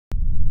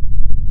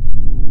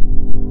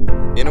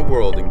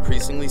world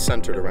increasingly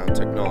centered around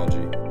technology.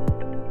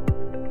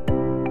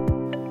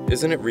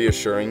 Isn't it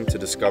reassuring to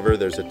discover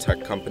there's a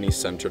tech company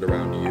centered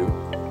around you?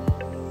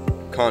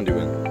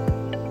 Conduent.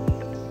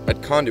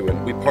 At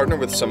Conduent, we partner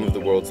with some of the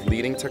world's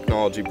leading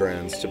technology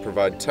brands to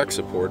provide tech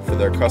support for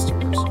their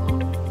customers,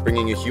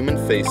 bringing a human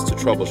face to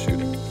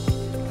troubleshooting.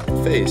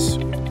 Face,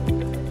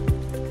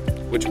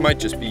 which might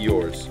just be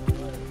yours.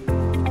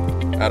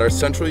 At our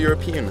Central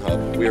European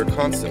hub, we are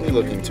constantly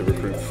looking to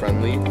recruit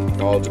friendly,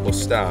 knowledgeable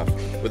staff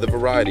with a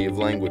variety of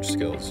language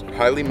skills,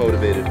 highly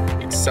motivated,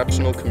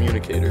 exceptional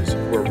communicators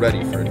who are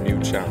ready for a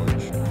new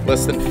challenge.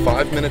 Less than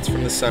 5 minutes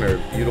from the center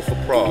of beautiful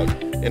Prague,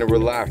 in a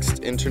relaxed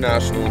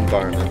international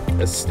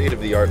environment, a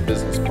state-of-the-art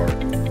business park,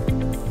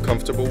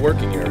 comfortable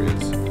working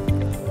areas,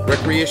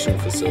 recreation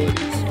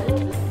facilities,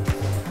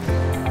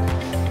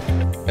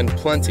 and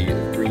plenty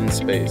of green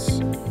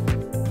space.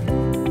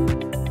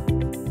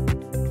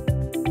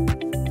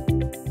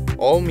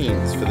 All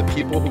means for the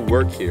people who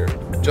work here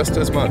just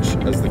as much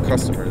as the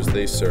customers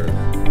they serve.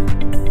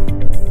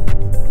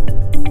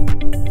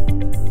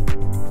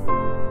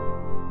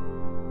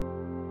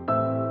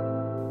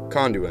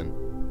 Conduent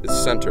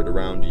is centered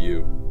around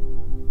you.